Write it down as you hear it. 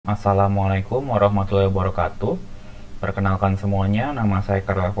Assalamualaikum warahmatullahi wabarakatuh. Perkenalkan semuanya, nama saya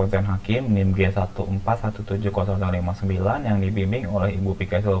Latent Hakim, NIM G1417059 yang dibimbing oleh Ibu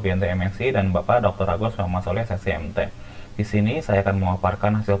Pika Silvianti MSc dan Bapak Dr. Agus Muhammad Soleh SCMT. Di sini saya akan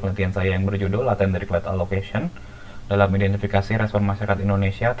memaparkan hasil penelitian saya yang berjudul Latent Dirichlet Allocation dalam identifikasi respon masyarakat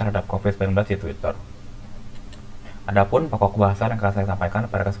Indonesia terhadap Covid-19 di Twitter. Adapun pokok bahasan yang akan saya sampaikan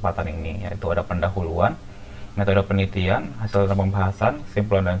pada kesempatan ini, yaitu ada pendahuluan, metode penelitian, hasil pembahasan,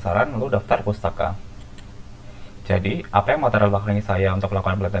 kesimpulan dan saran, lalu daftar pustaka. Jadi, apa yang latar belakangi saya untuk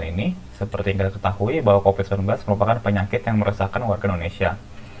melakukan penelitian ini? Seperti yang kita ketahui bahwa Covid-19 merupakan penyakit yang meresahkan warga Indonesia.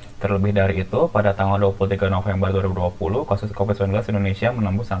 Terlebih dari itu, pada tanggal 23 November 2020, kasus Covid-19 di Indonesia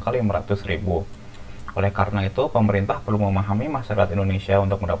menembus angka 500.000. Oleh karena itu, pemerintah perlu memahami masyarakat Indonesia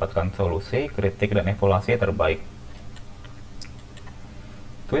untuk mendapatkan solusi, kritik, dan evaluasi terbaik.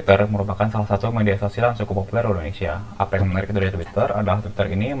 Twitter merupakan salah satu media sosial yang cukup populer di Indonesia. Apa yang menarik dari Twitter adalah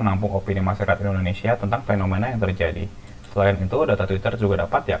Twitter ini menampung opini masyarakat Indonesia tentang fenomena yang terjadi. Selain itu, data Twitter juga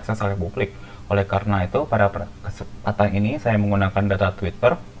dapat diakses oleh publik. Oleh karena itu, pada kesempatan ini saya menggunakan data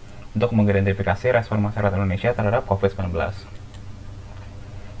Twitter untuk mengidentifikasi respon masyarakat Indonesia terhadap Covid-19.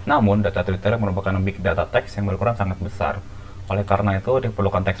 Namun, data Twitter merupakan big data text yang berukuran sangat besar. Oleh karena itu,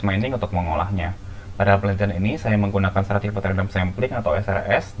 diperlukan text mining untuk mengolahnya. Pada penelitian ini, saya menggunakan Certified Random Sampling atau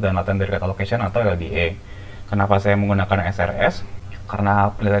SRS dan Latent Dirichlet Allocation atau LDA. Kenapa saya menggunakan SRS? Karena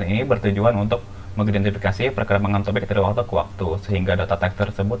penelitian ini bertujuan untuk mengidentifikasi perkembangan topik dari waktu ke waktu, sehingga data teks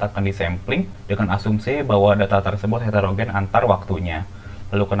tersebut akan disampling dengan asumsi bahwa data tersebut heterogen antar waktunya.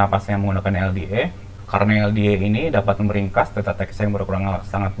 Lalu kenapa saya menggunakan LDA? Karena LDA ini dapat meringkas data teks yang berukuran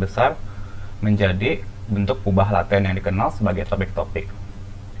sangat besar menjadi bentuk kubah laten yang dikenal sebagai topik-topik.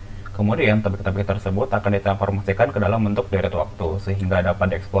 Kemudian, topik-topik tersebut akan ditransformasikan ke dalam bentuk deret waktu, sehingga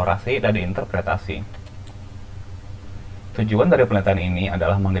dapat dieksplorasi dan diinterpretasi. Tujuan dari penelitian ini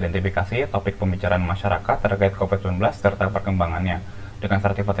adalah mengidentifikasi topik pembicaraan masyarakat terkait Covid-19 serta perkembangannya, dengan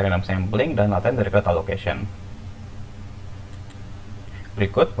Certified Random Sampling dan Latent Dirichlet Allocation.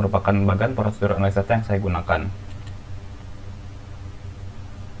 Berikut merupakan bagian prosedur analisa yang saya gunakan.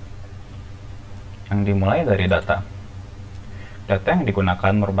 Yang dimulai dari data. Data yang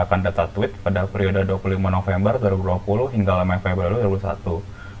digunakan merupakan data tweet pada periode 25 November 2020 hingga 5 Februari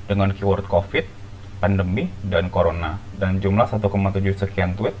 2021 dengan keyword COVID, pandemi, dan corona, dan jumlah 1,7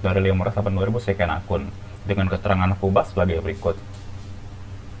 sekian tweet dari 582.000 sekian akun dengan keterangan FUBA sebagai berikut.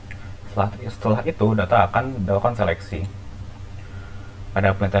 Setelah itu, data akan dilakukan seleksi.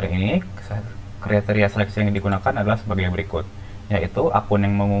 Pada penelitian ini, kriteria seleksi yang digunakan adalah sebagai berikut, yaitu akun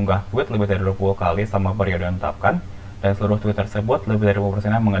yang mengunggah tweet lebih dari 20 kali selama periode yang ditetapkan, dan seluruh tweet tersebut lebih dari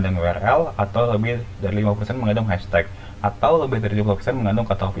 50% mengandung URL, atau lebih dari 50% mengandung hashtag, atau lebih dari 70% mengandung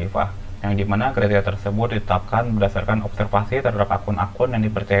kata FIFA, yang dimana kriteria tersebut ditetapkan berdasarkan observasi terhadap akun-akun yang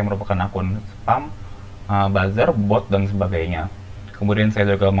dipercaya merupakan akun spam, buzzer, bot, dan sebagainya. Kemudian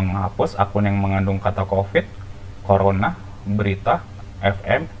saya juga menghapus akun yang mengandung kata COVID, corona, berita,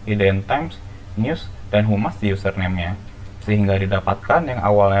 FM, Ident Times, news, dan humas di username-nya, sehingga didapatkan yang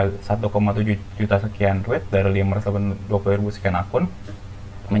awalnya 1,7 juta sekian tweet dari 520.000 sekian akun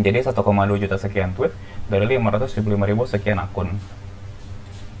menjadi 1,2 juta sekian tweet dari 575.000 sekian akun.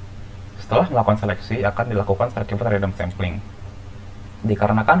 Setelah melakukan seleksi, akan dilakukan Certified Random Sampling.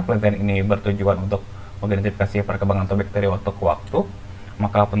 Dikarenakan penelitian ini bertujuan untuk mengidentifikasi perkembangan topik dari waktu ke waktu,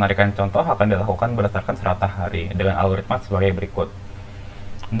 maka penarikan contoh akan dilakukan berdasarkan serata hari dengan algoritma sebagai berikut.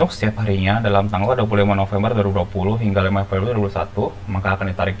 Untuk setiap harinya, dalam tanggal 25 November 2020 hingga 5 Februari 2021, maka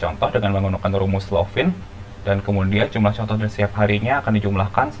akan ditarik contoh dengan menggunakan rumus Lovin, dan kemudian jumlah contoh dari setiap harinya akan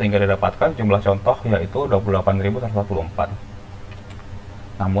dijumlahkan sehingga didapatkan jumlah contoh yaitu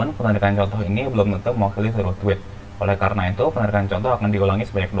 28.144. Namun, penarikan contoh ini belum tentu mewakili seluruh tweet. Oleh karena itu, penarikan contoh akan diulangi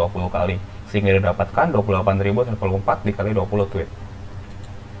sebanyak 20 kali, sehingga didapatkan 28.144 dikali 20 tweet.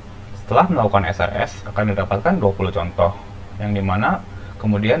 Setelah melakukan SRS, akan didapatkan 20 contoh, yang dimana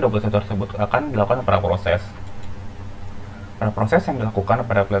kemudian 20 tersebut akan dilakukan pada proses. Pada proses yang dilakukan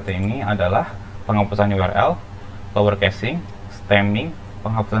pada penelitian ini adalah penghapusan URL, lower casing, stemming,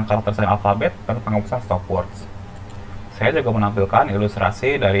 penghapusan karakter selain alfabet, dan penghapusan stop words. Saya juga menampilkan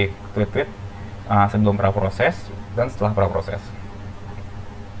ilustrasi dari tweet-tweet sebelum praproses dan setelah praproses.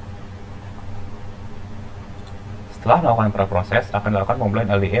 Setelah melakukan praproses, akan dilakukan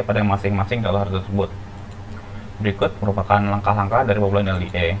pembelian LDA pada masing-masing data tersebut. Berikut merupakan langkah-langkah dari pembelian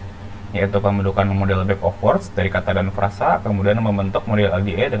LDA, yaitu pembentukan model back of words dari kata dan frasa, kemudian membentuk model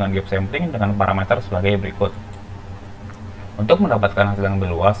LDA dengan gap sampling dengan parameter sebagai berikut. Untuk mendapatkan hasil yang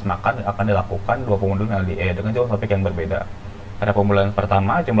lebih luas, maka akan dilakukan dua pembunuhan LDA dengan jumlah topik yang berbeda. Pada pembunuhan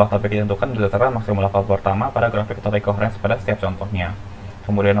pertama, jumlah topik ditentukan berdasarkan maksimal level pertama pada grafik topik coherence pada setiap contohnya.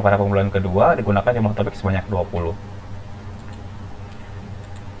 Kemudian pada pembulan kedua digunakan jumlah topik sebanyak 20.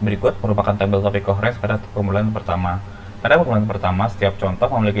 Berikut merupakan tabel topik coherence pada pembulan pertama. Pada pembulan pertama, setiap contoh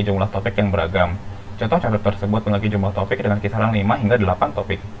memiliki jumlah topik yang beragam. Contoh-contoh tersebut memiliki jumlah topik dengan kisaran 5 hingga 8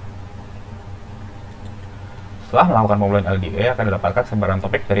 topik. Setelah melakukan pembulan LDA, akan didapatkan sebaran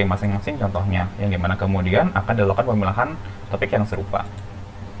topik dari masing-masing contohnya, yang dimana kemudian akan dilakukan pemilahan topik yang serupa.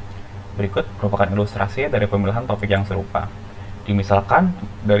 Berikut merupakan ilustrasi dari pemilihan topik yang serupa. Dimisalkan,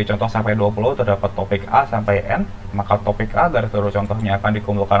 dari contoh sampai 20 terdapat topik A sampai N, maka topik A dari seluruh contohnya akan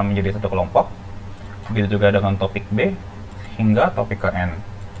dikumpulkan menjadi satu kelompok. Begitu juga dengan topik B hingga topik ke N.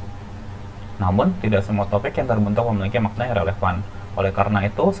 Namun, tidak semua topik yang terbentuk memiliki makna yang relevan. Oleh karena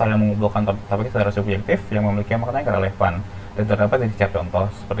itu, saya mengumpulkan topik secara subjektif yang memiliki makna yang relevan dan terdapat di setiap contoh.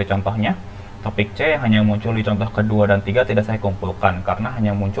 Seperti contohnya, topik C yang hanya muncul di contoh kedua dan 3 tidak saya kumpulkan karena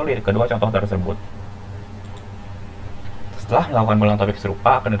hanya muncul di kedua contoh tersebut. Setelah melakukan pemilihan topik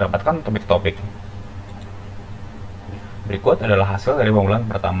serupa, akan didapatkan topik-topik. Berikut adalah hasil dari pemilihan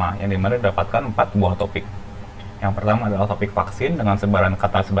pertama, yang dimana didapatkan 4 buah topik. Yang pertama adalah topik vaksin dengan sebaran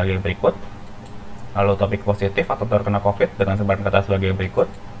kata sebagai berikut. Lalu topik positif atau terkena COVID dengan sebaran kata sebagai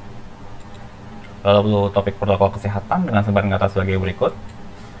berikut. Lalu topik protokol kesehatan dengan sebaran kata sebagai berikut.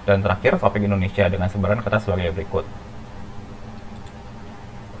 Dan terakhir topik Indonesia dengan sebaran kata sebagai berikut.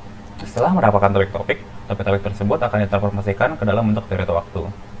 Setelah mendapatkan topik-topik tersebut akan ditransformasikan ke dalam bentuk deret waktu.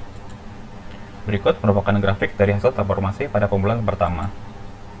 Berikut merupakan grafik dari hasil transformasi pada pembulan pertama.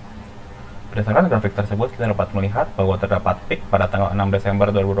 Berdasarkan grafik tersebut, kita dapat melihat bahwa terdapat peak pada tanggal 6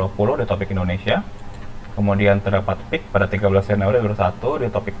 Desember 2020 di topik Indonesia, kemudian terdapat peak pada 13 Januari 2021 di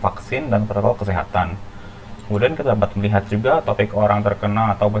topik vaksin dan protokol kesehatan. Kemudian kita dapat melihat juga topik orang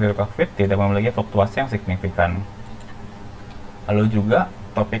terkena atau positif COVID tidak memiliki fluktuasi yang signifikan. Lalu juga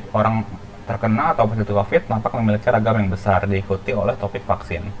topik orang terkena atau positif COVID nampak memiliki ragam yang besar, diikuti oleh topik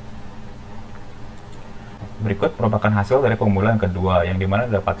vaksin. Berikut merupakan hasil dari pembulan kedua, yang dimana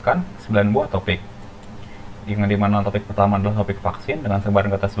didapatkan 9 buah topik. Yang dimana topik pertama adalah topik vaksin dengan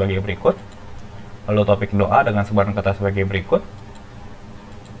sebaran kata sebagai berikut. Lalu topik doa dengan sebaran kata sebagai berikut.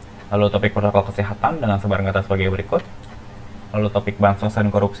 Lalu topik protokol kesehatan dengan sebaran kata sebagai berikut. Lalu topik bansos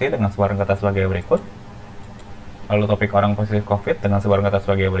dan korupsi dengan sebaran kata sebagai berikut. Lalu topik orang positif COVID dengan sebaran kata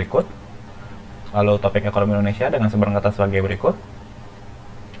sebagai berikut. Lalu topik ekonomi Indonesia dengan sebaran kata sebagai berikut.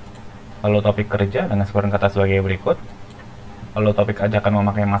 Lalu topik kerja dengan sebaran kata sebagai berikut. Lalu topik ajakan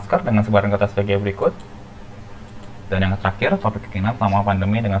memakai masker dengan sebaran kata sebagai berikut. Dan yang terakhir, topik kekinian selama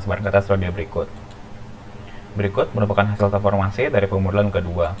pandemi dengan sebaran kata sebagai berikut. Berikut merupakan hasil transformasi dari pembulan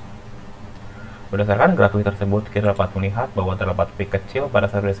kedua. Berdasarkan grafik tersebut, kita dapat melihat bahwa terdapat peak kecil pada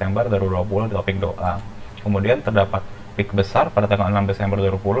 1 Desember 2020 di topik doa. Kemudian terdapat peak besar pada tanggal 6 Desember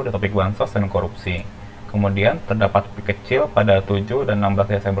 2020 di topik bansos dan korupsi. Kemudian terdapat peak kecil pada 7 dan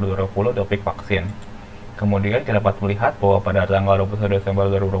 16 Desember 2020 topik vaksin. Kemudian kita dapat melihat bahwa pada tanggal 21 Desember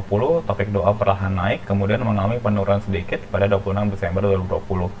 2020 topik doa perlahan naik, kemudian mengalami penurunan sedikit pada 26 Desember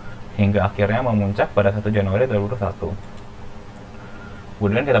 2020, hingga akhirnya memuncak pada 1 Januari 2021.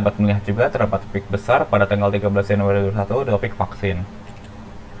 Kemudian kita dapat melihat juga terdapat peak besar pada tanggal 13 Januari 2021 topik vaksin.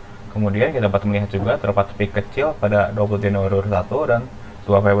 Kemudian kita dapat melihat juga terdapat peak kecil pada 20 Januari 2021 dan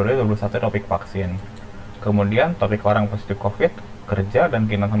 2 Februari 2021 topik vaksin. Kemudian, topik orang positif COVID, kerja, dan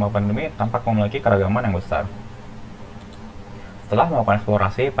keinginan sama pandemi tampak memiliki keragaman yang besar. Setelah melakukan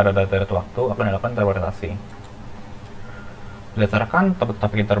eksplorasi pada data waktu, akan dilakukan interpretasi. Berdasarkan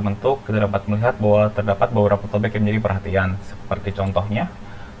topik-topik yang terbentuk, kita dapat melihat bahwa terdapat beberapa topik yang menjadi perhatian, seperti contohnya,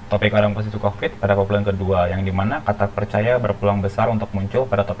 topik orang positif COVID pada pembulan kedua, yang dimana kata percaya berpeluang besar untuk muncul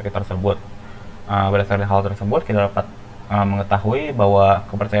pada topik tersebut. Berdasarkan hal tersebut, kita dapat mengetahui bahwa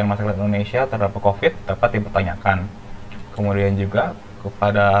kepercayaan masyarakat Indonesia terhadap COVID dapat dipertanyakan. Kemudian juga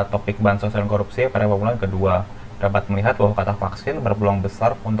kepada topik bansos dan korupsi pada pembulan kedua, dapat melihat bahwa kata vaksin berpeluang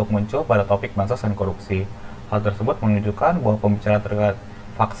besar untuk muncul pada topik bansos dan korupsi. Hal tersebut menunjukkan bahwa pembicaraan terkait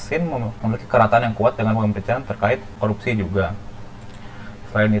vaksin memiliki kerataan yang kuat dengan pembicaraan terkait korupsi juga.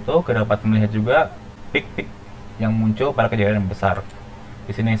 Selain itu, kita dapat melihat juga pik-pik yang muncul pada kejadian yang besar.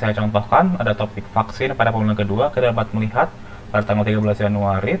 Di sini saya contohkan ada topik vaksin pada pembulan kedua, kita dapat melihat pada tanggal 13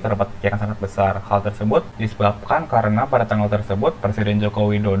 Januari terdapat yang sangat besar. Hal tersebut disebabkan karena pada tanggal tersebut Presiden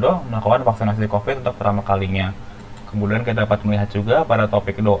Joko Widodo melakukan vaksinasi COVID untuk pertama kalinya. Kemudian kita dapat melihat juga pada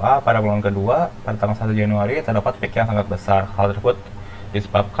topik doa pada bulan kedua pada tanggal 1 Januari terdapat peak yang sangat besar. Hal tersebut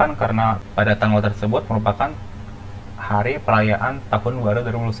disebabkan karena pada tanggal tersebut merupakan hari perayaan Tahun Baru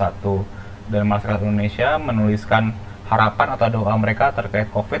 2021 dan masyarakat Indonesia menuliskan harapan atau doa mereka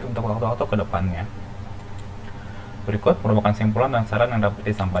terkait COVID untuk waktu-waktu ke depannya. Berikut merupakan simpulan dan saran yang dapat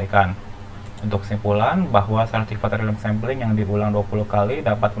disampaikan. Untuk kesimpulan, bahwa sertifikat random sampling yang diulang 20 kali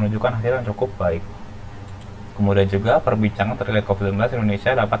dapat menunjukkan hasil yang cukup baik. Kemudian juga perbincangan terkait Covid-19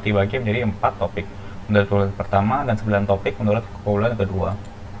 Indonesia dapat dibagi menjadi 4 topik menurut keunggulan pertama dan 9 topik menurut keunggulan kedua.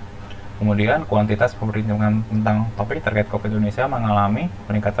 Kemudian kuantitas perbincangan tentang topik terkait Covid Indonesia mengalami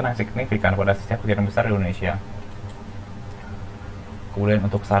peningkatan yang signifikan pada setiap kegiatan besar di Indonesia. Kemudian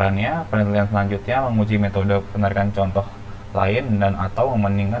untuk sarannya, penelitian selanjutnya menguji metode penarikan contoh lain dan atau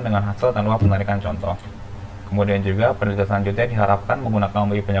membandingkan dengan hasil tanpa penarikan contoh. Kemudian juga penelitian selanjutnya diharapkan menggunakan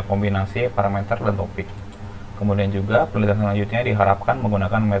lebih banyak kombinasi parameter dan topik. Kemudian juga penelitian selanjutnya diharapkan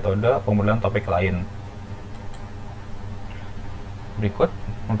menggunakan metode pemodelan topik lain. Berikut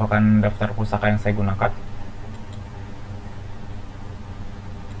merupakan daftar pustaka yang saya gunakan.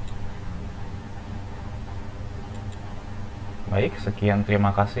 Baik, sekian,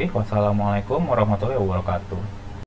 terima kasih. Wassalamualaikum warahmatullahi wabarakatuh.